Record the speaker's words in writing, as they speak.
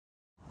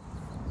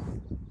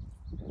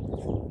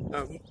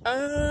I'm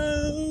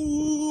out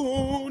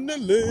on the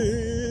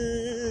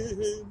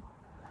limb.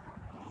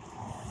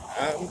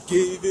 I'm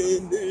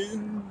giving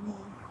in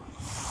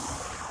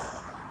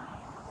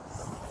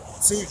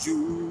to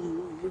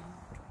you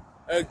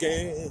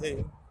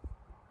again.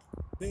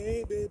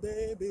 Baby,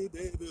 baby,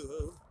 baby.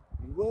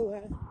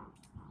 Whoa.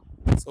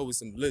 There's always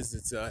some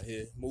lizards out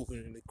here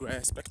moving in the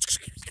grass.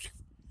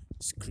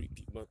 These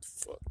creepy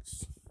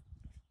motherfuckers.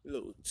 A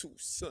little too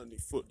sunny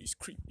for these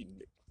creepy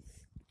niggas.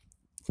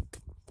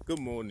 Good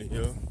morning,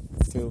 y'all.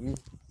 Feel me?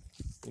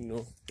 You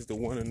know, it's the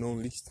one and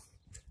only,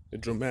 the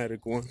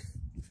dramatic one.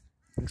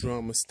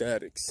 Drama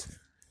Statics.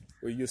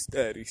 Where your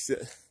statics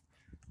at?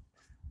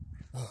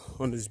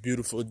 On this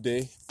beautiful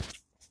day.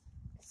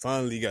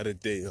 Finally got a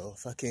day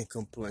off. I can't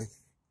complain.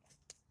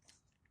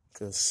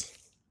 Because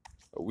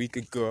a week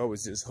ago I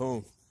was just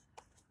home.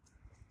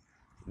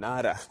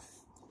 Nada.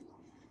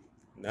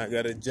 Now I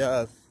got a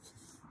job.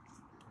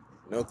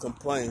 No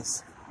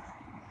complaints.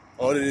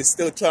 Or they're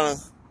still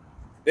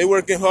they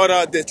working hard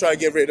out there trying to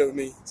get rid of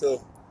me.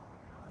 So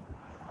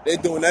they're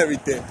doing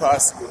everything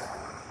possible.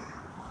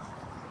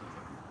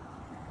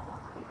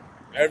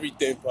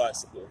 Everything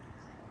possible.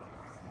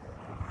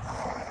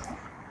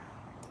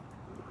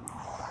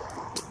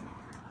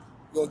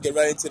 We're gonna get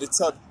right into the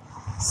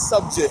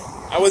subject.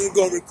 I wasn't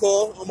gonna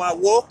record on my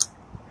walk.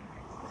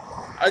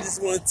 I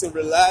just wanted to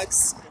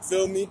relax, you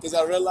feel me? Because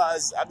I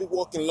realized I be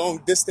walking long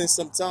distance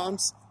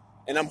sometimes,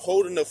 and I'm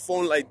holding the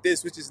phone like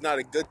this, which is not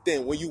a good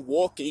thing. When you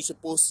walk, and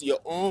your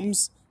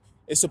arms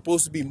is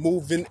supposed to be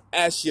moving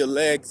as your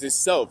legs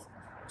itself.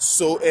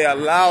 So it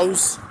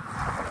allows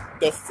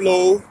the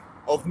flow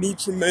of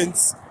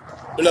nutrients,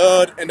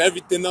 blood, and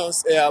everything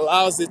else. It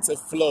allows it to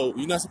flow.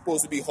 You're not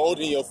supposed to be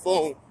holding your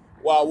phone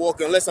while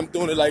walking, unless I'm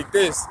doing it like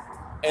this,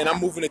 and I'm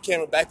moving the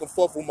camera back and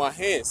forth with my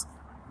hands.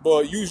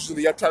 But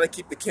usually I try to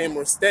keep the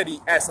camera steady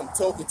as I'm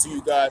talking to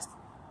you guys.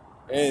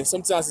 And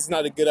sometimes it's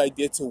not a good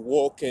idea to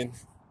walk and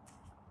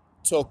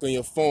talk on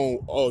your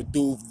phone or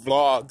do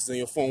vlogs on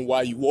your phone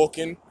while you're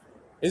walking.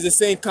 It's the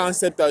same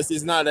concept as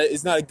it's not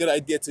a good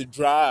idea to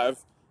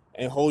drive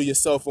and hold your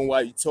cell phone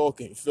while you're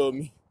talking, you feel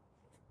me?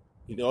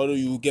 You know, although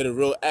you get a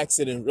real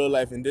accident in real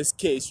life, in this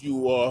case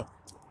you are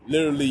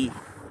literally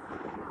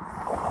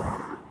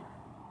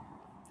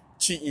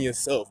cheating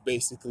yourself,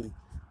 basically.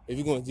 If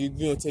you're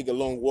gonna take a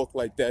long walk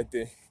like that,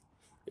 then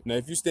now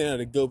if you're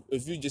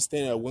just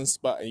standing at one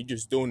spot and you're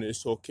just doing it,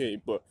 it's okay.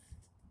 But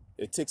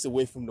it takes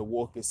away from the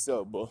walk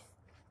itself. But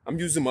I'm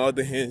using my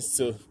other hands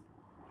to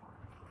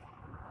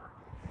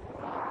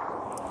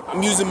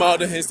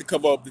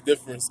cover up the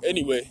difference.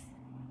 Anyway,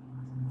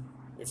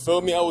 you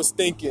feel me? I was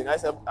thinking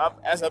as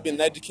I've been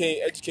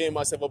educating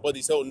myself about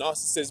this whole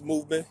narcissist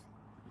movement.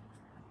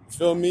 You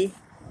feel me?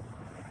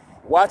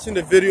 Watching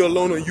the video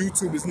alone on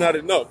YouTube is not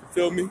enough. You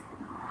feel me?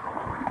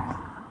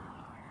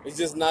 It's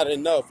just not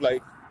enough.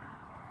 Like,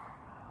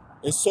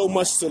 there's so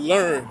much to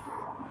learn.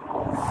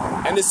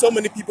 And there's so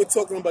many people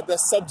talking about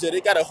that subject.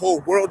 It got a whole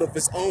world of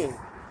its own.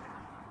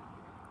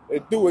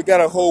 It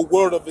got a whole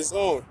world of its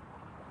own.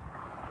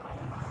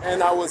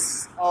 And I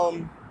was,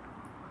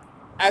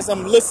 as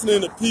I'm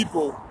listening to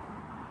people,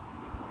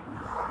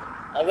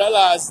 I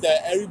realized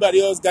that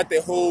everybody else got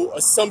their whole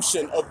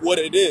assumption of what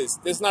it is.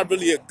 There's not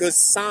really a good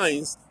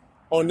science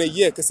on it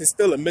yet, because it's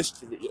still a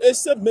mystery.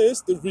 It's a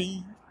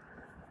mystery.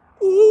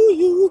 Ooh,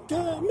 you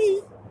got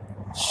me.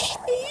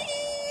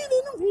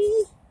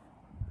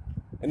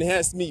 And it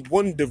has me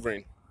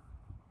wondering,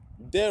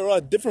 there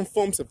are different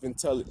forms of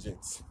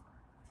intelligence.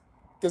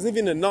 Because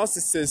even the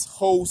narcissist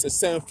holds a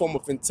certain form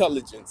of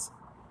intelligence,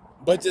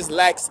 but just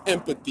lacks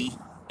empathy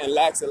and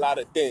lacks a lot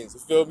of things,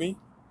 you feel me?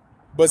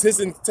 But his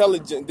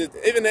intelligence,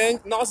 even the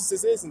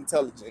narcissist is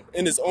intelligent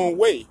in his own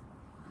way.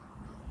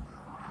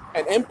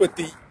 And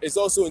empathy is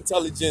also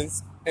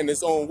intelligence in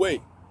its own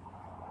way.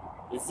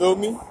 You feel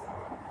me?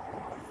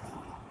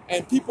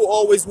 And people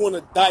always want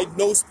to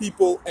diagnose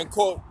people and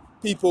call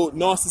people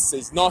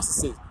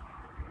narcissists.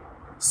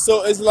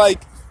 So it's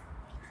like,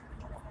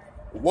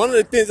 one of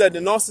the things that the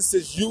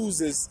narcissist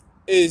uses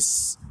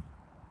is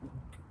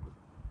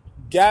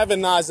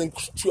galvanizing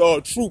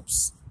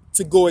troops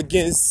to go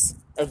against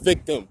a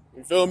victim.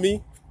 You feel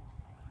me?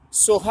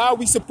 So how are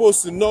we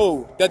supposed to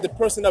know that the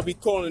person that we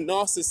call a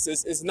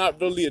narcissist is not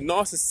really a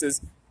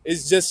narcissist?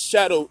 It's just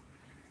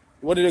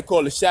what do they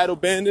call it? Shadow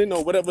banding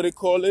or whatever they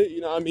call it. You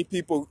know what I mean?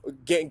 People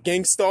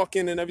gang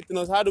stalking and everything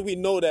else. How do we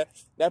know that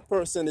that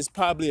person is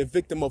probably a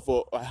victim of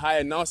a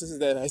higher narcissist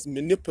that has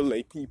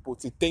manipulated people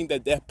to think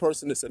that that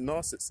person is a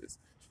narcissist?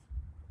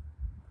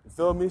 You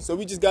feel me? So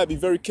we just got to be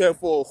very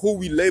careful who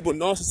we label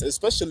narcissist,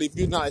 especially if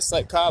you're not a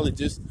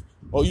psychologist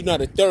or you're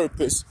not a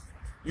therapist.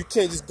 You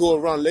can't just go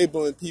around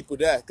labeling people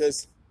that,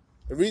 because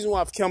the reason why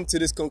I've come to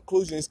this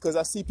conclusion is because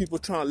I see people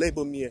trying to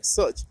label me as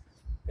such.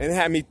 And it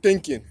had me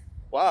thinking,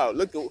 wow,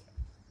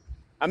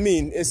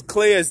 it's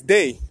clear as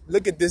day.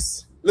 Look at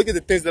this. Look at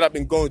the things that I've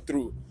been going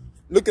through.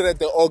 Look at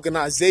the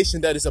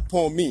organization that is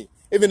upon me.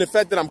 Even the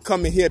fact that I'm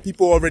coming here,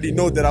 people already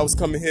know that I was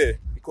coming here.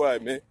 Be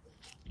quiet, man.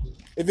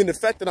 Even the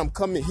fact that I'm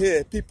coming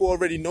here, people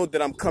already know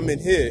that I'm coming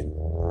here.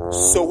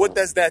 So what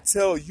does that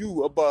tell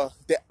you about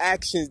the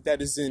actions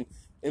that is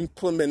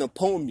implement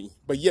upon me?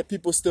 But yet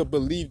people still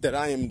believe that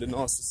I am the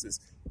narcissist.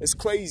 It's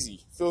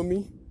crazy, feel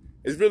me?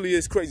 It really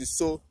is crazy.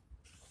 So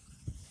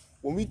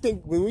when we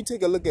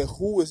take a look at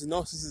who is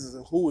narcissist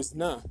and who is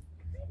not,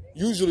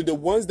 usually the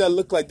ones that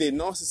look like they're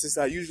narcissists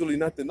are usually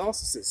not the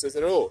narcissists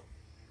at all.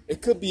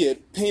 It could be a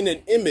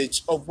painted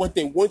image of what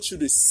they want you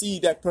to see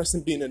that person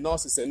being a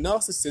narcissist. A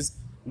narcissist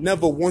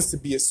never wants to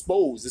be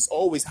exposed. It's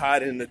always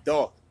hiding in the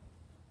dark.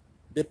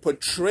 They're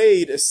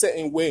portrayed a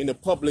certain way in the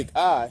public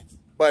eye,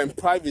 but in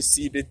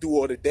privacy, they do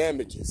all the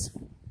damages.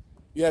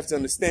 You have to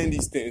understand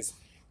these things.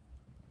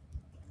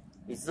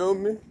 You feel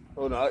me?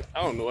 Hold on,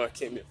 I don't know what I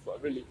came here for,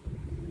 really.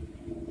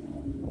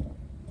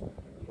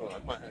 Hold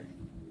on, my hand.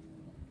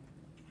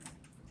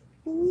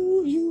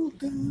 Ooh, you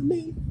got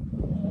me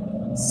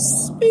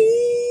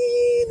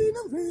spinning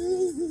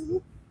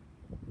around.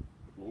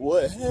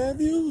 What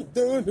have you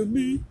done to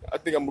me? I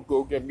think I'm gonna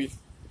go get me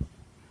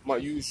my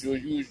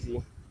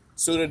usual.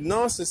 So the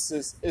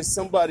narcissist is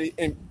somebody,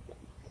 and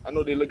I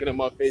know they're looking at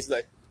my face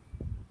like,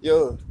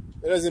 yo,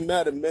 it doesn't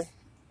matter, man.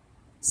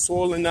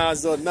 Swollen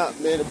eyes or not,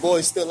 man, the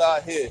boy's still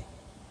out here.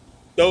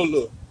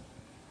 Dolo.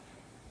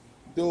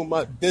 Doing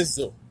my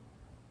dizzle.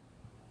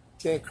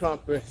 Can't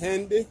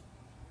comprehend it,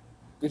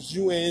 because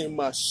you ain't in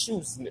my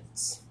shoes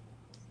next.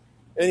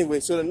 Anyway,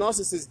 so the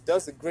narcissist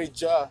does a great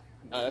job.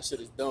 Nah, that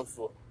shit is done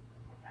for.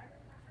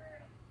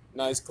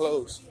 Nah, it's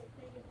closed.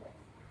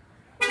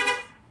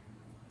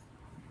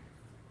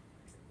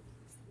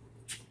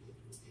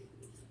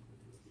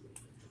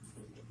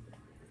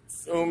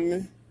 Feel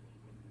me?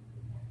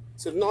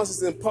 So the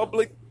narcissist in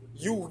public,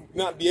 you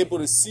not be able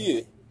to see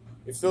it.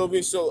 You feel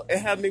me? So it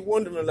had me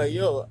wondering, like,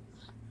 yo,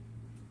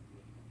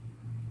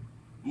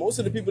 most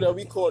of the people that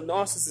we call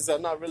narcissists are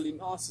not really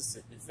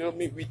narcissists. You feel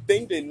me? We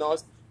think they're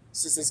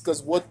narcissists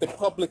because what the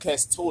public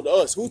has told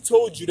us. Who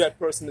told you that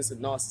person is a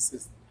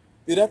narcissist?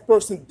 Did that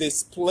person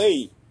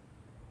display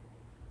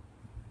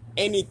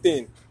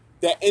anything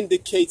that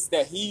indicates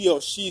that he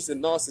or she is a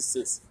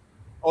narcissist?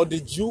 Or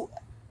did you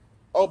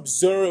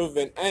observe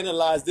and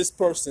analyze this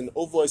person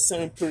over a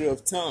certain period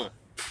of time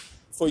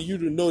for you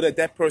to know that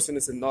that person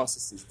is a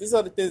narcissist? These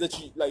are the things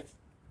that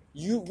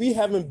we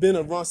haven't been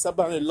around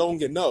somebody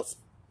long enough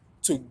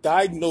to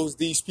diagnose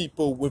these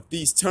people with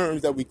these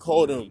terms that we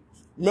call them.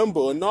 Remember,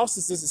 a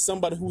narcissist is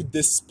somebody who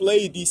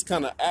displays these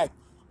kind of acts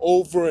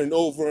over and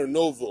over and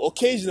over.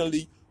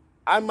 Occasionally,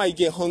 I might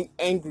get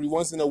angry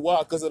once in a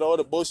while because of all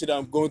the bullshit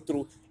I'm going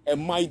through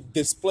and might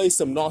display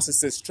some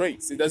narcissist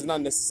traits. It does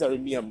not necessarily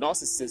mean I'm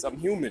narcissist. I'm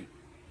human.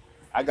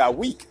 I got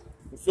weak.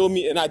 You feel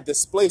me? And I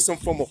display some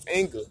form of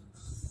anger.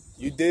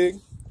 You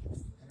dig?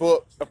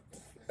 But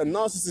a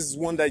narcissist is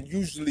one that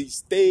usually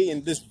stay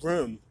in this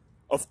realm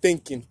of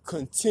thinking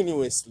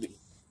continuously.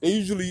 They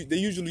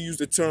usually use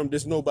the term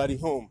 "there's nobody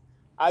home."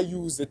 I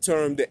use the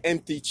term "the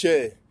empty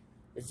chair."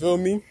 You feel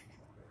me?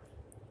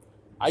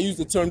 I use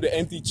the term "the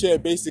empty chair."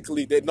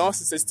 Basically, the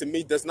narcissist to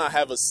me does not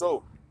have a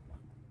soul.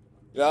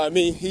 You know what I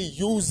mean? He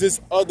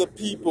uses other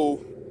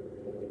people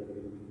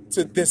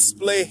to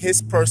display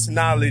his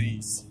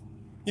personalities.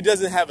 He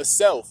doesn't have a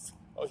self,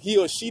 or he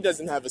or she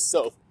doesn't have a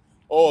self,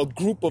 or a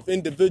group of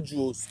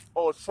individuals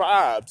or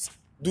tribes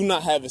do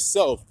not have a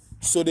self.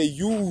 So they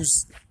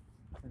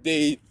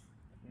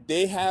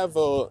have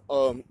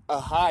a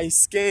high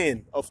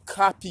scan of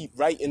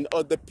copywriting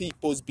other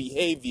people's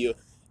behavior,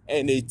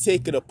 and they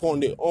take it upon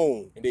their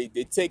own. And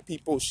they take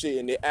people's shit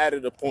and they add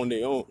it upon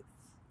their own.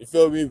 You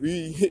feel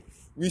me?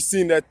 We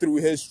seen that through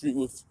history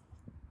with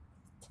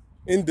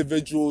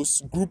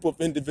individuals, group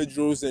of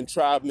individuals and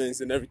tribesmen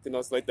and everything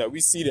else like that. We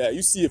see that.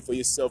 You see it for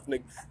yourself,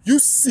 nigga. You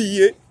see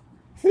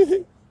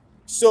it.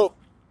 So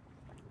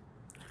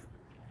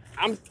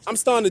I'm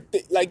starting to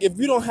think, like, if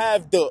we don't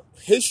have the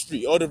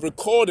history or the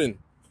recording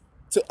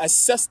to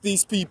assess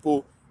these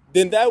people,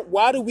 then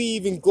why do we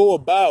even go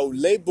about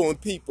labeling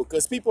people?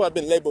 Because people have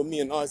been labeling me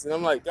and us, and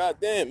I'm like, God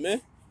damn,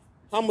 man,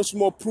 how much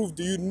more proof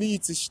do you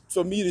need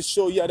for me to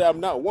show you that I'm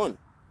not one?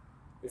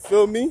 You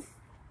feel me?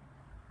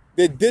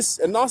 A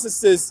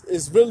narcissist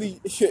is really,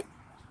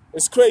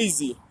 it's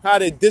crazy how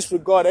they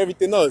disregard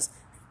everything else.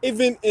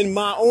 Even in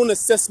my own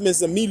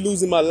assessments of me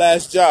losing my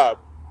last job,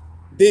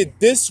 they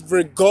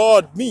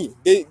disregard me.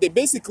 They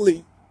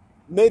basically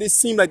made it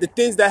seem like the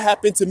things that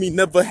happened to me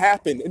never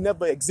happened. It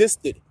never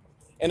existed.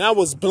 And I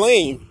was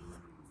blamed.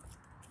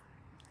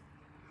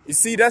 You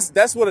see,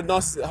 that's what a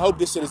narcissist. I hope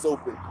this shit is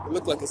open. It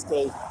looked like it's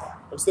closed.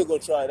 I'm still gonna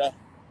try it out.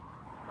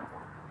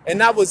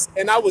 And I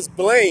was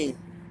blamed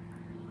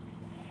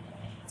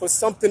for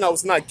something I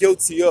was not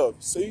guilty of.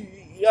 So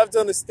you have to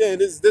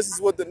understand this is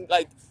what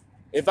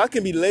if I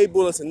can be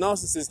labeled as a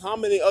narcissist, how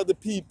many other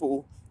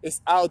people is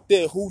out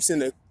there who's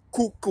in a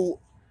cuckoo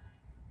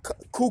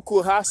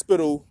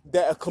hospital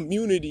that a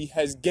community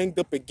has ganged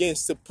up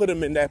against to put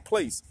him in that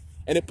place,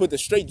 and they put the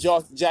straight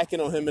jacket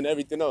on him and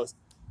everything else.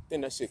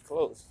 Then that shit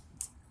closed.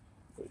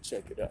 Go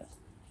check it out.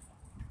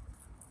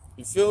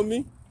 You feel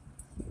me?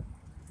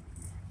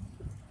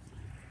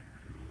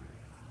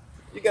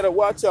 You gotta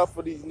watch out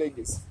for these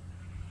niggas.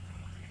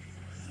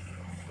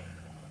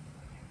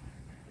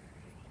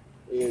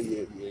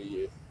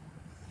 Yeah.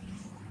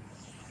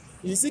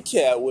 He's a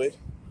coward.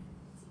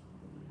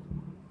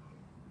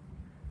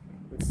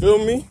 You feel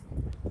me?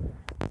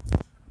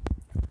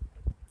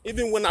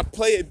 Even when I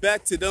play it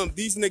back to them,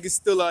 these niggas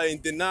still are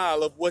in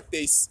denial of what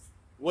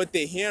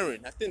they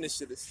hearing. I think this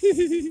shit is.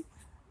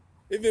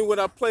 Even when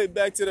I play it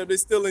back to them, they're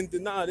still in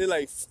denial. They're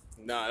like,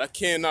 nah, that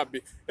cannot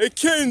be. It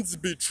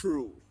can't be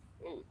true.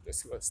 Oh,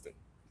 disgusting.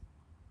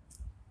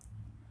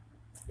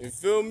 You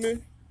feel me?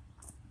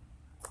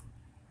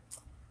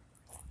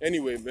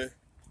 Anyway, man,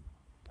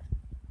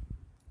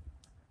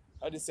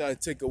 I decided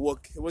to take a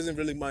walk. It wasn't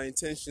really my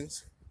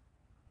intentions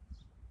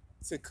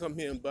to come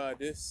here and buy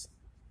this.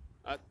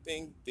 I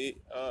think they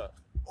are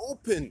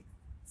open.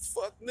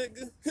 Fuck,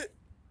 nigga.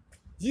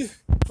 Yeah,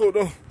 hold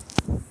on.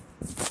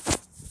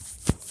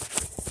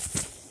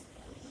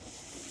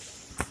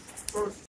 First